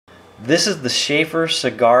This is the Sheaffer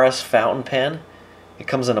Sagaris fountain pen. It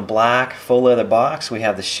comes in a black faux leather box. We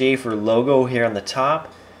have the Sheaffer logo here on the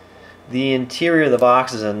top. The interior of the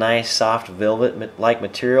box is a nice soft velvet-like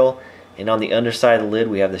material, and on the underside of the lid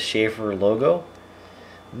we have the Sheaffer logo.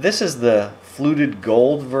 This is the fluted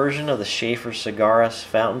gold version of the Sheaffer Sagaris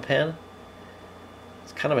fountain pen.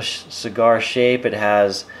 It's kind of a cigar shape. It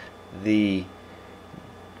has the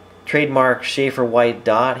trademark Sheaffer white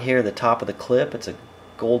dot here at the top of the clip. It's a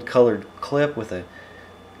gold colored clip with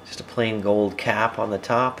just a plain gold cap on the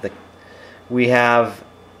top. We have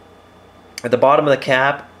at the bottom of the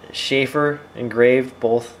cap Sheaffer engraved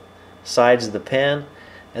both sides of the pen,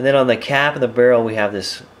 and then on the cap and the barrel we have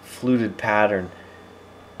this fluted pattern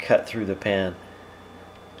cut through the pen.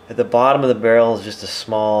 At the bottom of the barrel is just a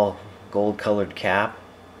small gold colored cap.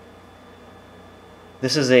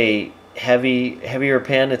 This is a heavier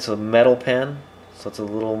pen. It's a metal pen, so it's a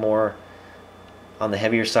little more on the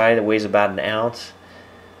heavier side. It weighs about an ounce,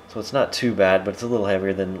 so it's not too bad, but it's a little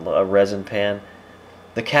heavier than a resin pen.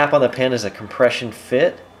 The cap on the pen is a compression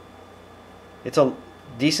fit. It's a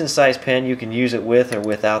decent sized pen. You can use it with or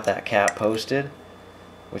without that cap posted,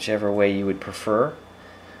 whichever way you would prefer.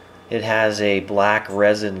 It has a black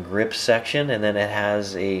resin grip section, and then it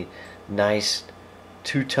has a nice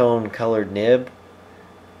two-tone colored nib,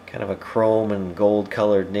 kind of a chrome and gold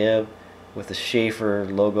colored nib with the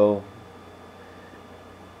Sheaffer logo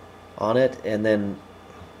on it. And then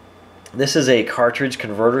this is a cartridge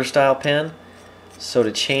converter style pen, so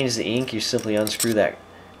to change the ink you simply unscrew that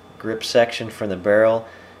grip section from the barrel.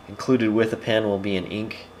 Included with the pen will be an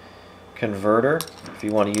ink converter if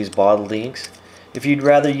you want to use bottled inks. If you'd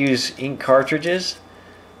rather use ink cartridges,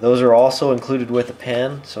 those are also included with the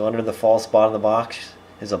pen. So under the false bottom of the box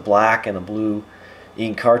is a black and a blue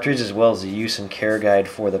ink cartridge, as well as the use and care guide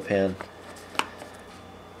for the pen.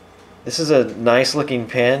 This is a nice looking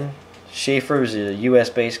pen. Sheaffer is a US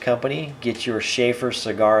based company. Get your Sheaffer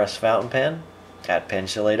Sagaris fountain pen at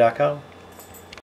penchalet.com.